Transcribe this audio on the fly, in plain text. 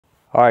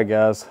All right,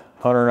 guys.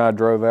 Hunter and I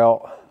drove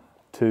out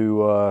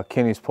to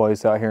Kenny's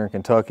place out here in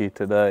Kentucky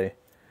today.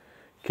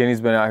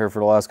 Kenny's been out here for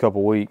the last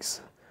couple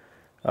weeks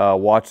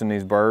watching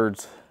these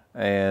birds,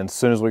 and as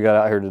soon as we got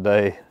out here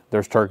today,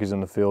 there's turkeys in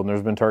the field, and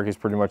there's been turkeys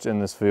pretty much in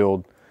this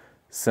field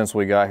since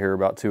we got here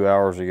about 2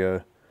 hours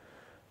ago.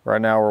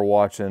 Right now we're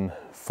watching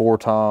 4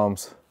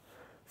 toms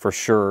for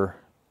sure,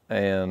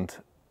 and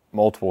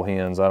multiple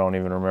hens. I don't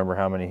even remember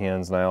how many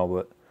hens now,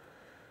 but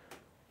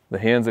the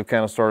hens have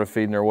kind of started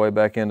feeding their way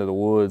back into the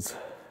woods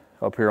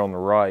up here on the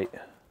right.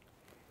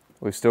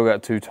 We've still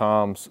got 2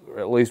 toms,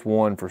 at least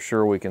one for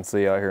sure we can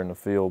see out here in the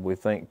field. We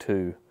think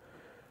 2.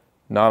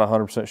 Not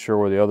 100% sure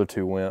where the other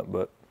 2 went,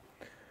 but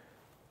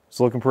it's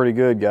looking pretty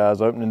good,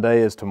 guys. Opening day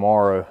is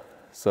tomorrow,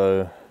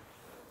 so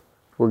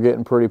we're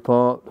getting pretty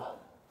pumped.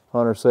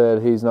 Hunter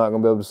said he's not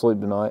gonna be able to sleep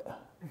tonight.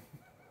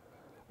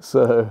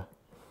 So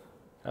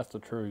that's the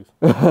truth.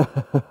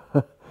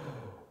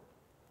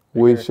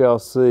 We shall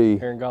see.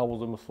 Hearing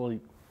gobbles in my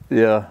sleep.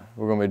 Yeah,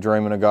 we're gonna be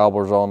dreaming of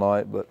gobblers all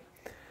night, but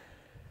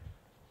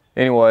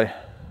anyway,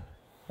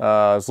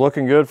 it's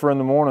looking good for in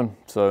the morning.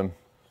 So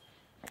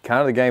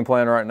kind of the game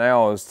plan right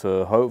now is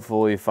to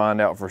hopefully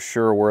find out for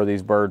sure where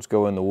these birds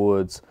go in the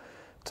woods,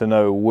 to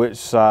know which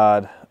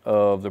side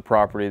of the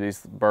property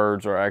these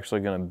birds are actually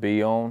gonna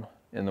be on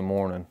in the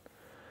morning.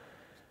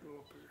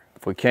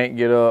 If we can't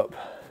get up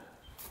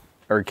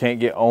or can't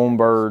get on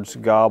birds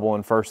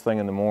gobbling first thing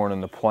in the morning,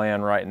 the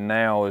plan right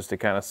now is to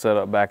kind of set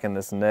up back in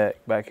this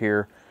neck back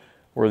here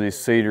where these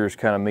cedars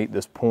kind of meet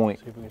this point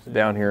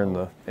down here in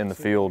the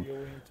field.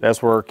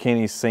 That's where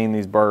Kenny's seen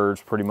these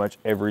birds pretty much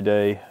every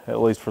day,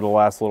 at least for the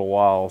last little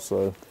while.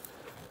 So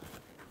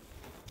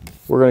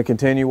we're going to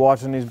continue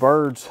watching these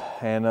birds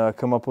and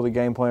come up with a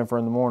game plan for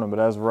in the morning. But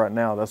as of right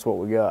now, that's what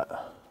we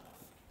got.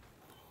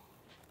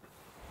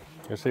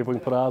 Let's see if we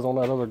can put eyes on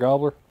that other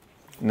gobbler.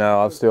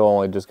 No, I've still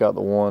only just got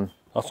the one.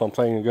 That's what I'm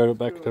saying, go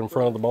back to in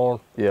front of the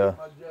barn. Yeah.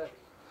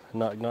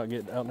 Not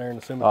get out there in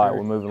the cemetery. All right,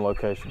 we're moving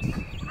locations.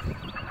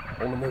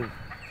 On the move.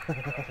 We're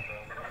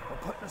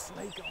putting a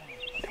snake on.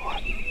 Do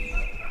what?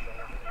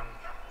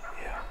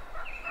 Yeah.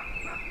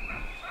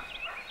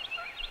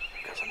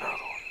 There's another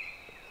one.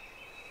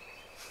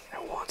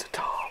 That one's a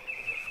tom.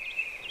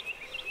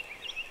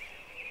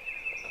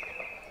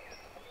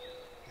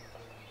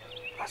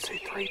 I see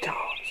 3 toms.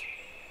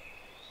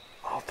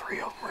 All 3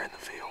 of them are in the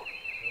field.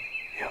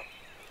 Yep.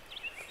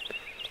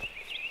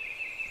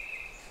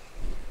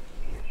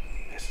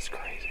 This is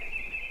crazy.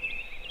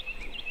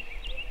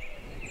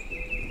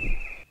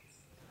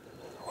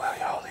 Well,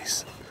 y'all,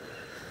 these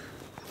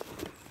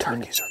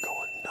turkeys are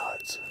going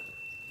nuts.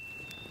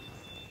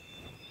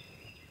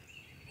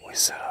 We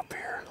set up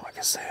here, like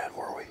I said,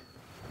 where we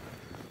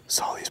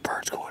saw these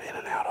birds going in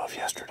and out of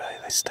yesterday.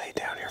 They stayed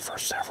down here for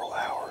several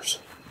hours,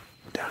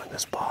 down in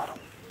this bottom.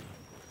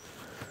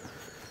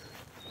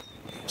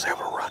 I was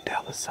able to run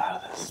down the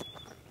side of this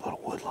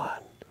little wood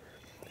line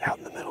out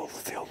in the middle of the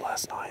field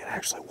last night and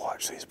actually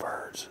watch these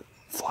birds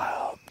fly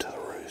up to the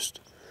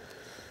roost.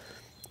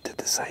 Did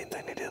the same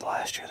thing they did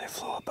last year. They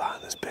flew up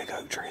behind this big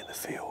oak tree in the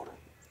field.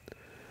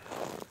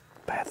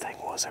 Bad thing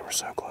was they were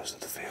so close to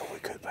the field we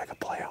couldn't make a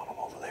play on them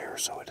over there,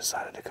 so we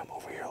decided to come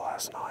over here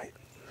last night.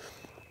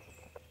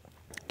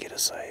 Get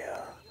us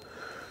a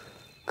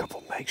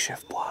couple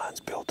makeshift blinds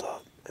built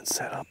up and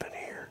set up in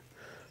here.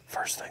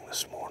 First thing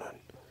this morning.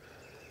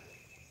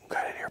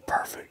 Got in here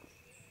perfect.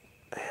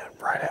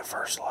 And right at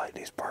first light,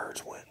 these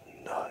birds went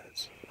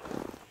nuts.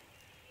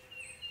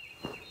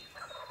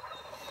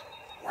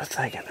 We're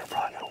thinking they're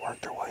probably going to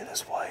work their way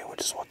this way,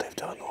 which is what they've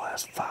done the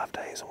last 5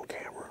 days on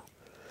camera.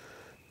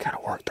 Kind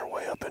of worked their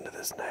way up into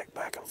this neck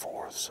back and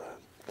forth, so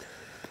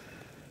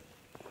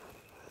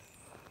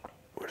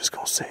we're just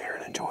going to sit here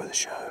and enjoy the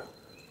show.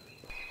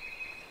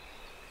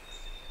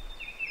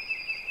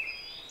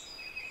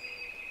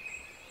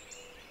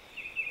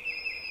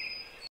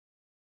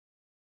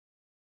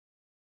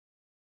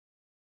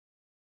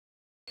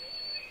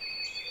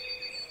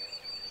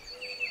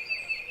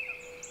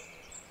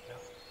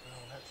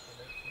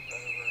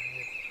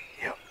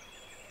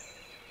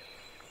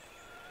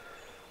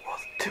 Well,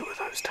 2 of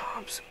those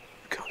toms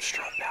come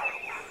strutting out of the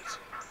woods.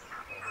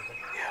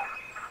 Yeah.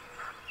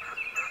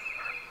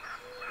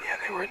 Yeah,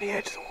 they were in the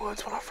edge of the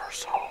woods when I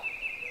first saw them.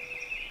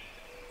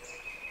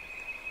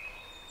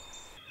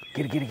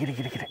 Get it.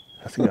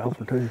 That's a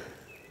gobbler too.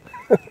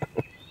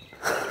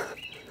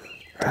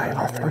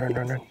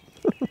 Run.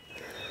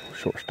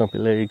 Short, stumpy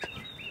legs.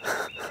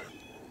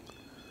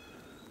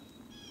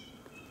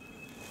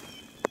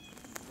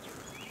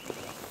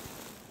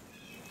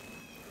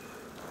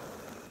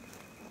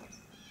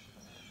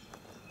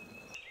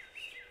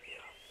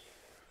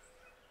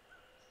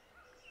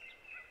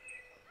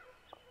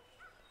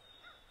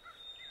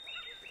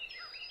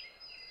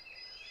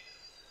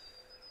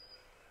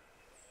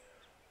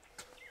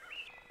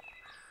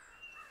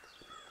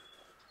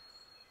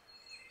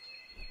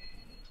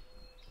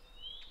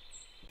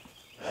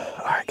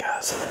 Alright,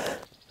 guys.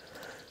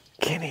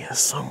 Kenny is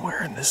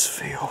somewhere in this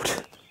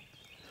field,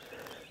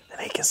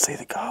 and he can see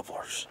the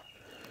gobblers.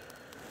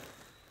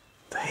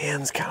 The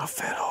hens kind of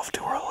fed off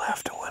to our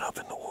left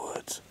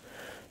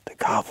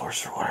gobblers,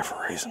 for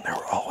whatever reason, they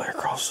were all the way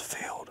across the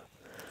field.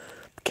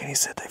 Kenny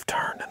said they've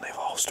turned and they've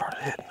all started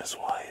heading this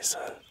way,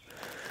 so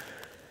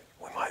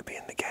we might be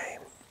in the game.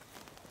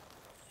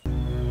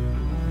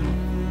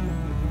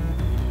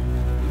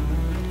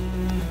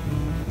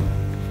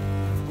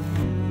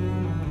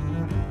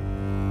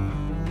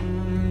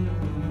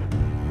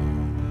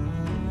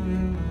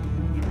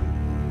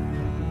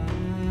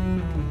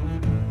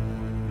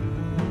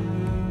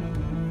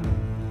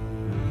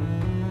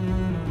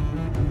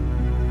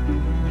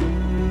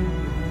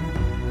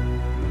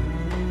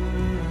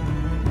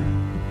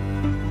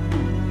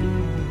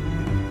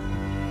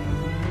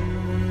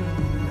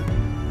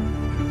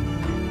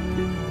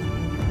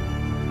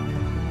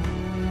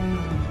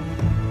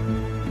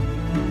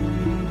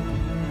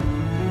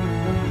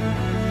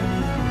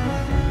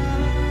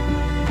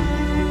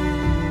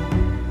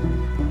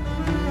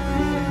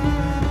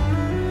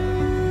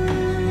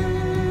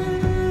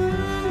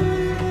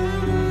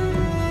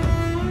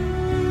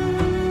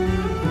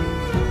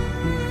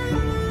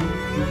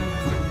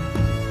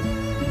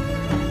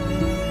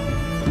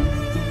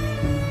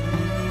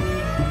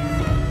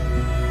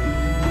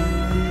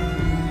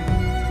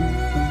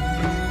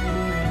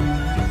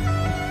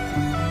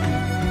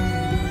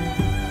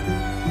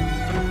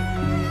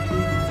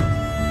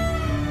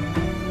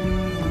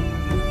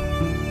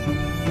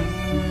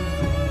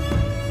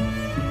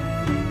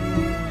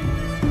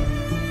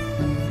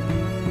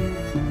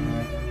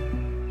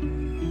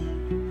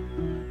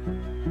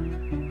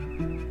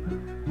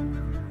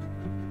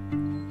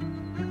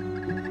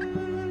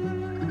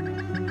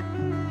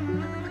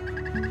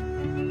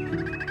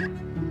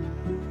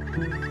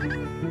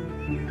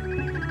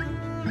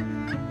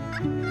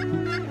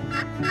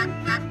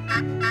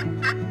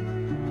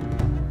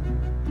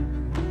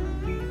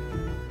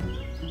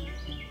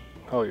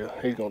 Oh yeah,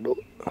 he's gonna do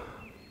it.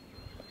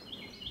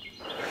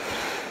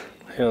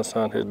 He done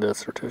signed his death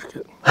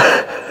certificate.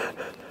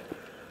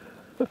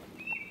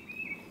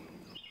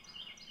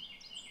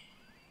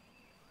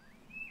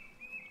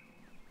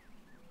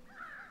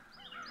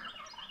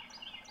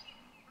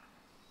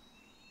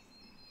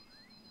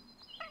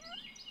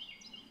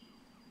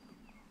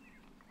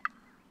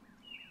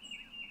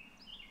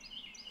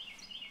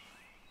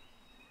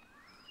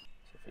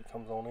 If he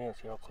comes on in,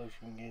 see how close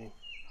you can get him.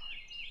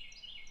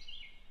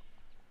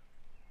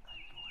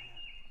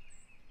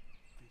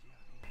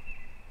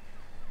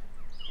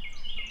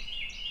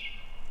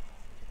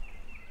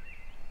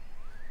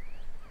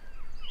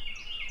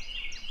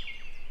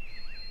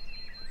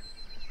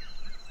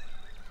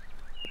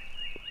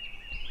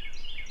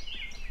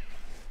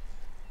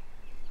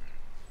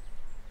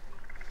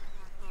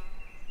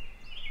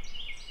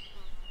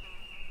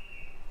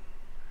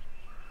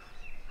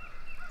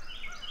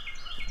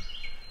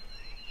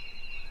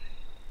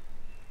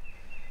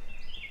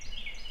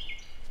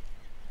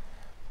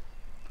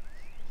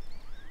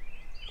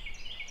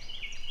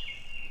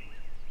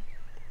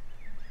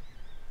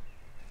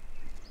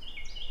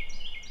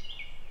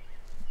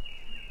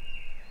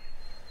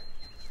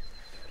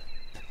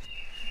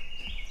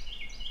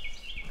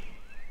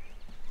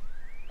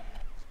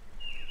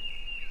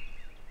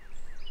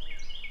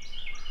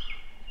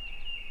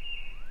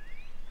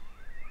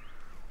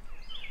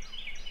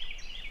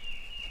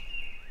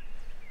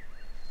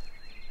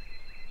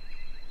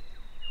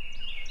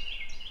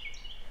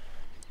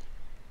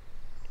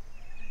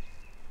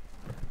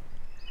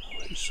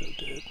 He's so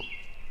dead.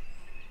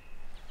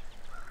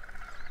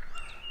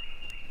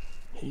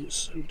 He is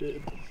so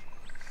dead.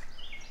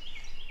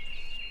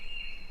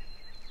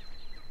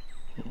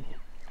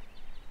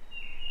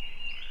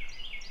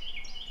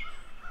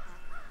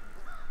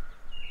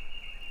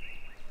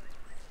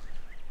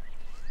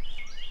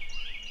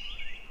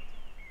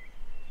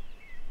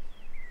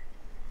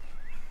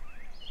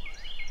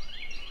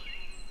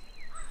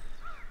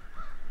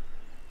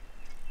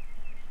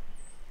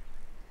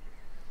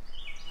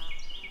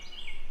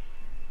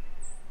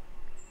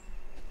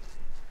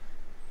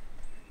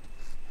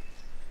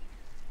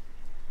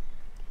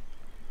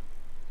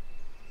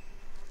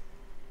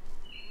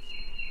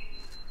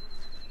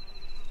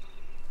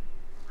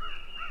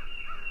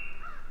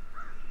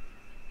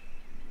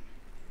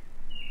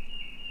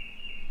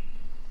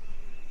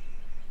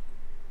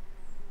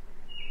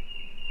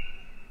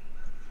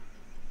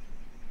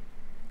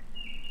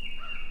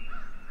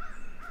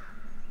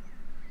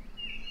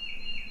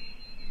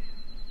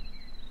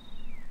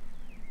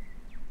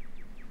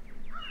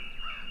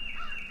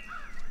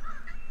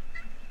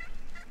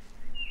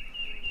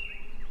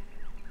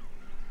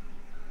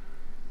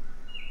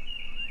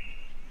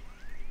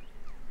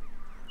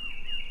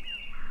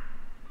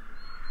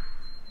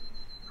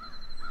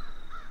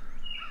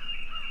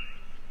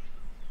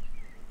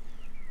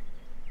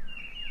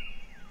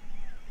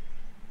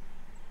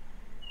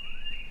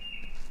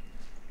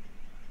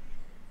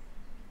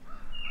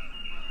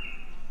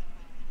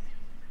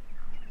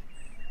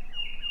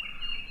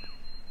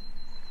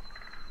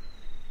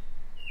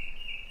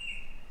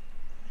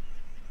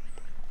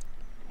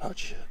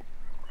 Not yet.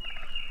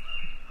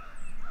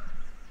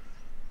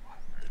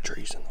 The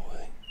tree's in the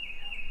way.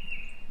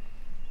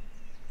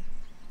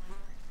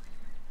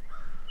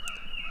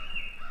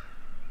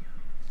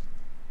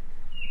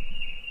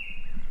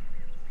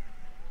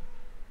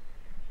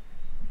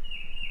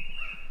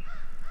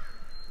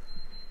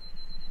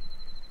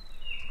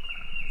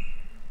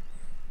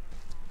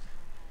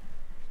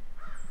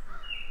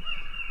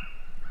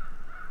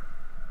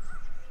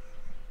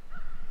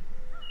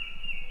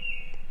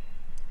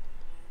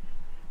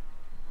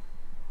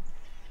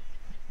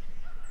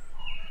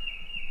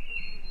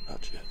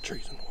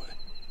 Trees in the way.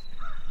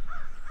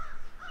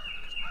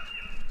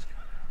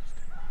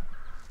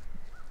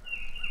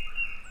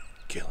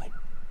 Kill him.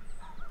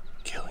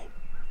 Kill him.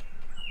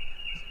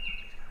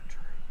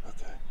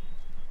 Okay.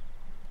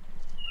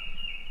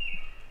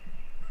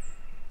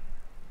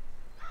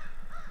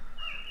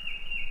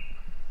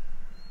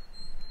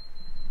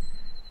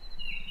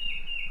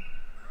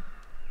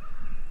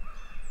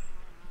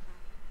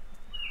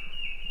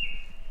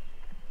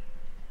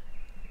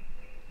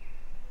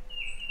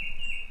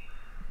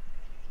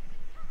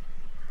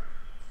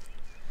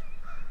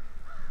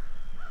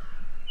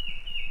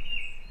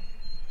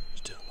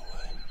 Still in the way.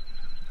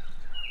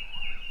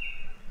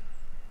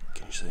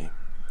 Can you see him?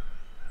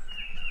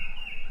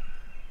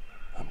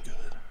 I'm good.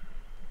 Okay.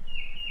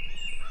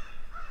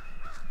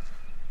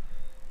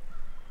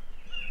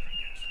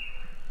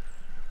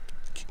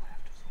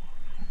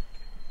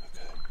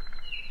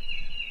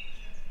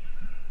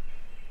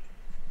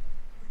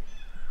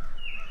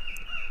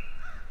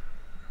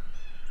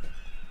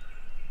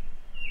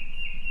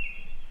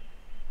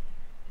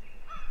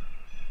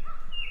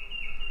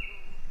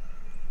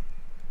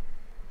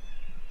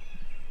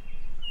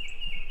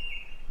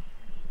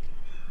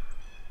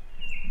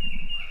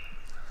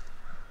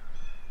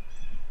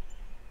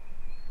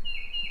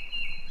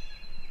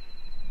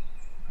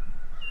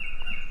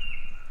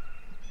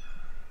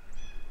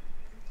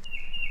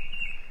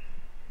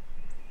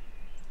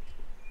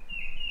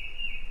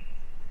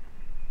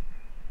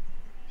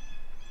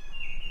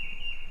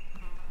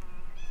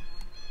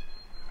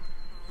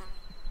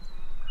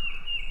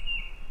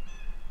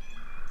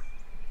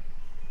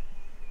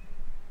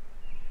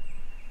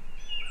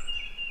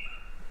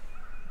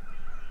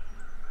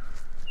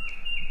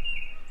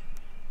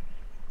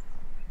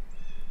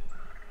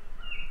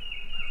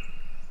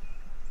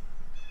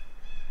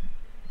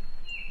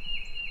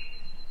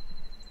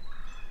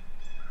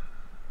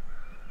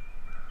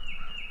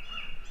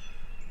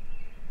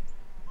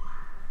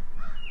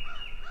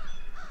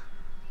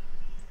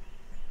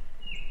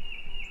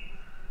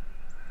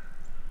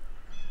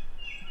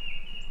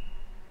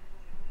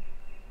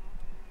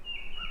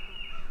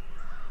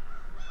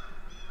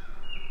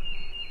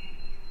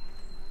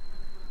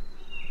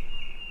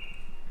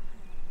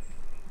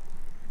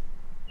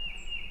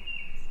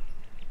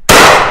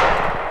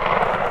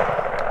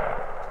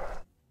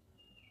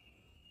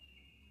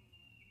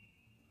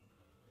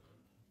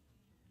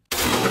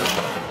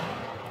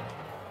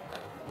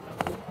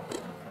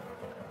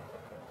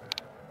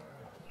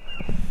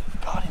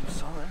 Got him,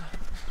 son.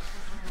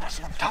 That's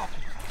what I'm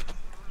talking about.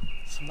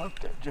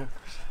 Smoked that jokers.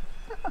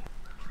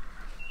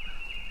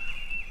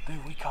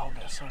 Dude, we called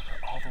that sucker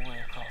all the way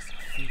across the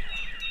field.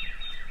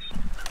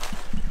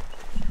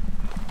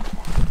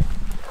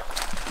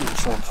 Give me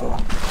some,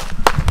 son.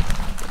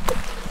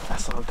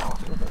 That's what I'm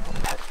talking about.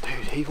 That,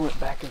 dude, he went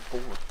back and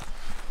forth.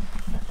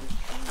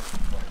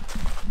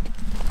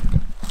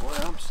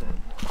 Where I'm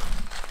sitting.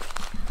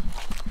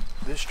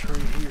 This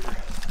tree here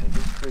and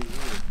this tree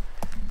here,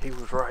 he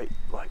was right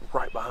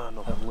behind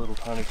them. That little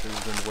tiny tree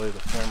was in the way of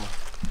the camera.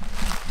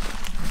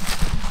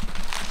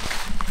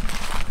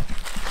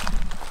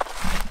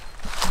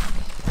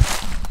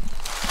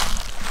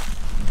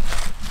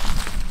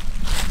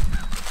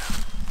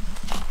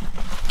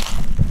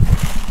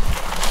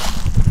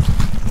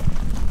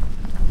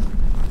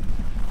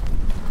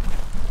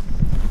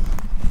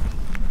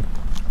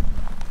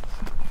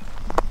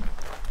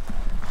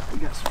 We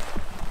got some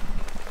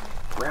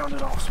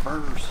rounded off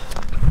spurs.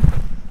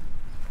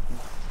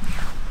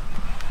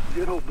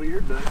 Good old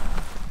beard, though.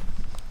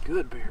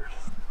 Good beard.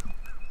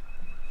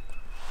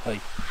 Hey,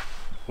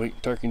 we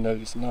eat turkey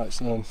nuggets tonight,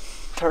 son.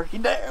 Turkey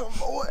down,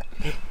 boy.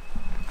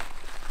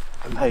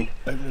 Hey,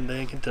 opening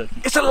day in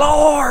Kentucky. It's a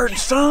large,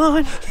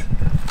 son.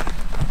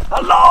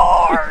 A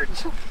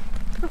large.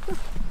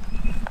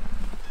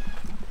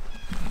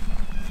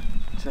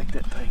 Check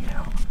that thing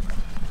out.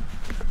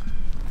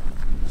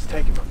 Let's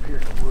take him up here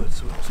in the woods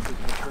so we don't speak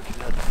of the turkeys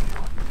out of the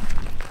field.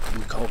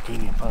 We call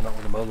Kenny and find out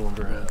where the other ones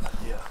are at.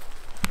 Yeah.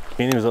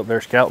 Kenny was up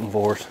there scouting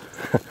for us.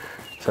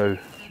 So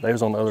they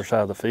was on the other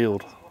side of the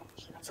field.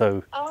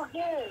 So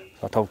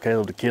I told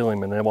Caleb to kill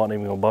him and they wasn't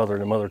even gonna bother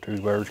them other two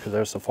birds because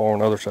they're so far on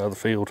the other side of the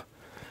field.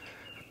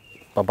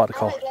 I'm about to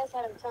call.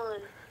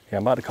 Yeah,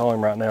 I'm about to call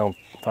him right now and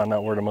find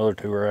out where the other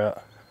two are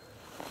at.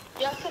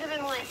 Y'all could have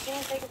been like,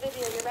 Kenny, take a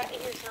video, you're about to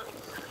hear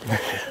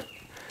something.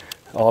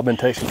 Oh, I've been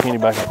texting Kenny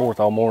back and forth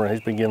all morning.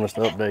 He's been giving us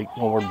the update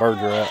on where the birds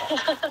are at.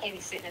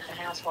 Kenny's sitting at the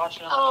house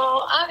watching them.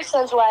 Oh, I'm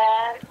so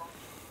glad.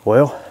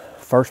 Well,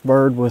 first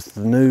bird with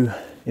the new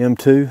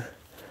M2.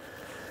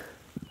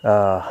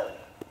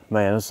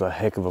 Man, this is a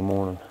heck of a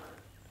morning.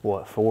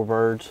 What, 4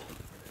 birds?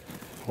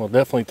 Well,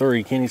 definitely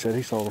 3. Kenny said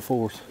he saw the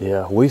 4s.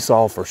 Yeah, we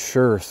saw for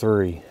sure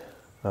 3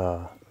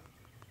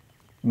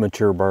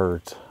 mature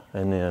birds,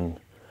 and then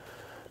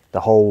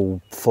the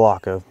whole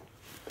flock of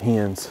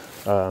hens.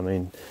 I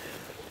mean,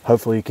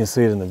 hopefully you can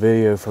see it in the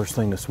video. First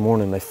thing this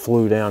morning, they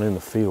flew down in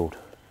the field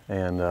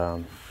and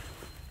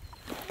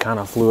kind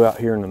of flew out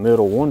here in the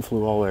middle. One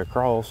flew all the way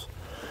across.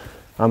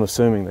 I'm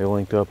assuming they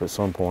linked up at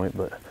some point,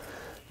 but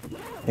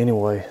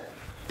anyway,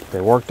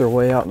 They worked their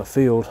way out in the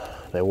field.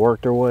 They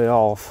worked their way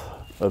off.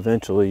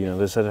 Eventually, you know,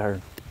 they sat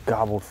there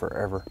gobbled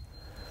forever.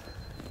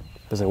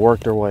 As they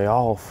worked their way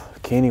off,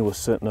 Kenny was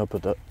sitting up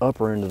at the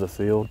upper end of the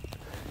field,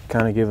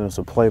 kind of giving us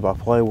a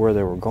play-by-play where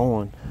they were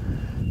going.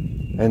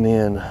 And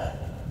then,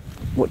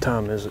 what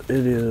time is it?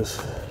 It is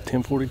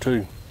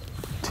 10:42.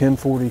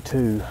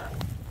 10:42.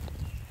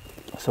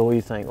 So what do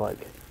you think, like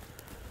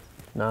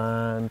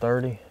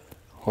 9:30?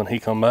 When he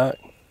come back?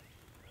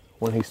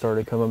 When he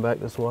started coming back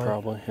this way?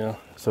 Probably, yeah.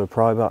 So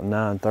probably about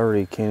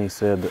 9:30, Kenny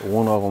said that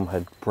one of them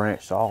had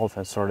branched off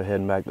and started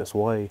heading back this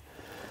way,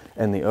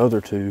 and the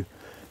other two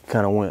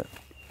kind of went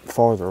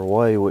farther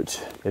away, which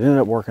it ended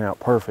up working out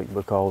perfect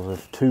because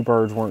if two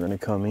birds weren't going to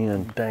come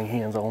in. Dang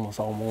hens on us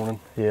all morning.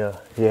 Yeah,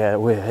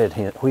 we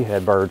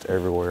had birds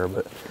everywhere,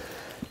 but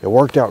it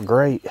worked out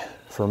great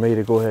for me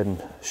to go ahead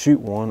and shoot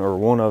one, or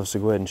one of us to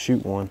go ahead and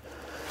shoot one,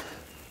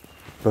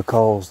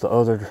 because the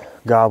other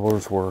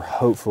gobblers were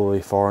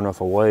hopefully far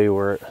enough away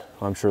where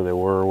I'm sure they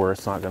were, where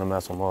it's not going to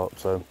mess them up.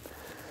 So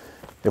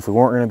if we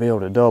weren't going to be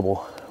able to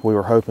double, we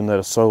were hoping that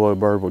a solo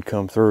bird would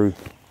come through.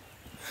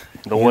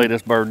 The way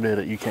this bird did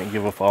it, you can't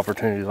give up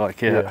opportunities like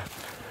that. Yeah.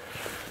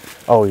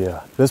 Oh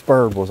yeah, this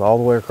bird was all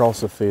the way across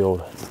the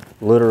field,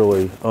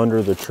 literally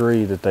under the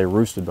tree that they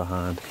roosted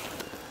behind.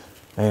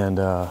 And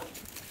well,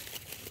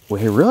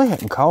 he really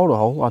hadn't called a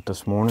whole lot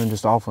this morning,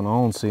 just off and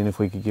on, seeing if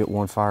we could get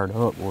one fired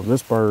up. Well,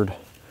 this bird,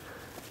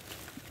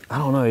 I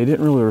don't know, he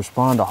didn't really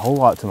respond a whole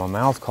lot to my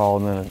mouth call,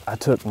 and then I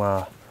took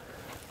my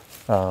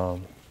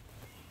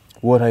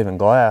Woodhaven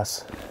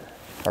glass,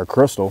 or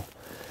crystal,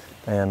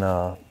 and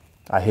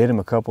I hit him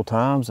a couple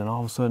times, and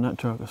all of a sudden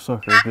that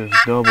sucker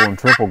just double and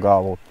triple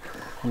gobbled.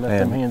 And let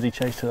them hens he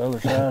chased to the other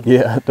side.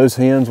 Yeah, those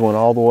hens went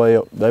all the way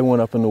up. They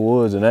went up in the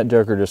woods, and that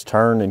joker just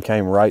turned and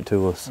came right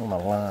to us. On the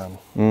line,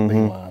 Mm-hmm.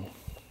 big line.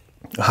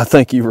 I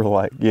think you were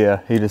like,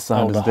 yeah, he just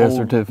signed his death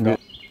certificate.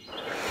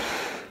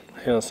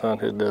 He signed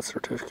his death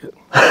certificate.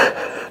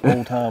 The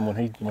whole time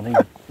when he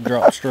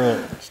dropped strut,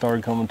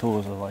 started coming to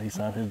us, like he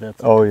signed his death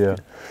certificate. Oh yeah.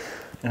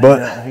 And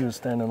But he was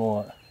standing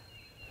what?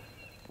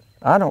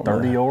 I don't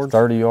 30 know. yards?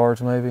 30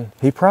 yards maybe.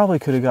 He probably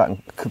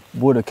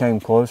would have came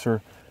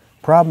closer.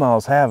 Problem I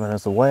was having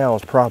is the way I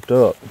was propped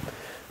up.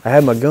 I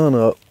had my gun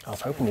up. I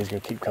was hoping he was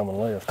gonna keep coming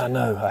left. I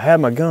know. I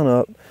had my gun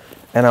up,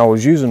 and I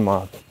was using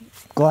my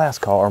glass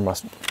collar, my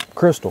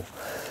crystal,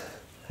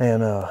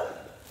 and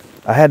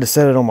I had to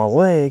set it on my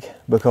leg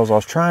because I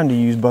was trying to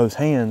use both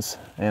hands,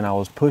 and I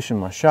was pushing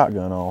my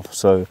shotgun off.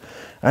 So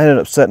I ended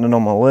up setting it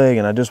on my leg,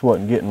 and I just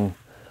wasn't getting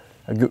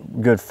a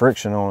good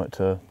friction on it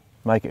to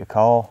make it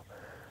call.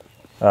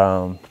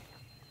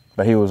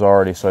 But he was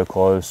already so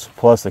close.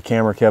 Plus the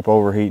camera kept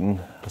overheating.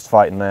 I was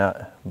fighting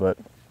that, but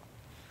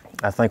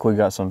I think we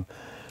got some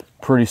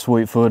pretty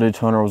sweet footage.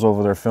 Hunter was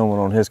over there filming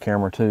on his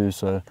camera too,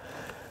 so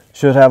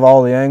should have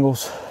all the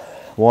angles.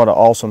 What an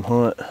awesome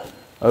hunt.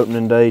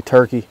 Opening day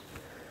turkey.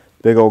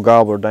 Big old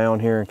gobbler down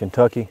here in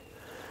Kentucky.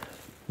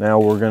 Now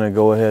we're gonna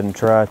go ahead and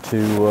try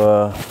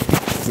to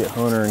get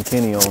Hunter and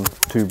Kenny on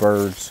two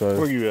birds. So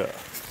Where you at?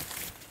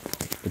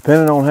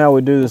 depending on how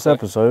we do this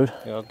episode,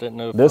 Yeah, I didn't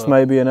know if, this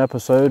may be an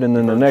episode, and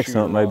then the bird next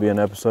shooting hunt may off. be an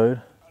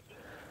episode.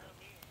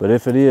 But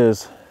if it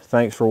is,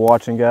 thanks for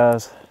watching,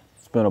 guys.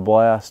 It's been a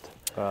blast.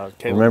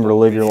 Remember to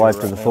live your life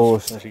to the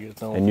fullest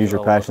and use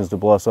your passions to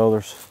bless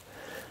others.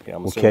 Yeah,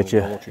 We'll catch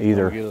you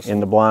either in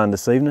the blind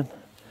this evening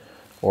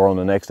or on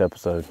the next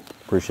episode.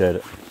 Appreciate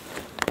it.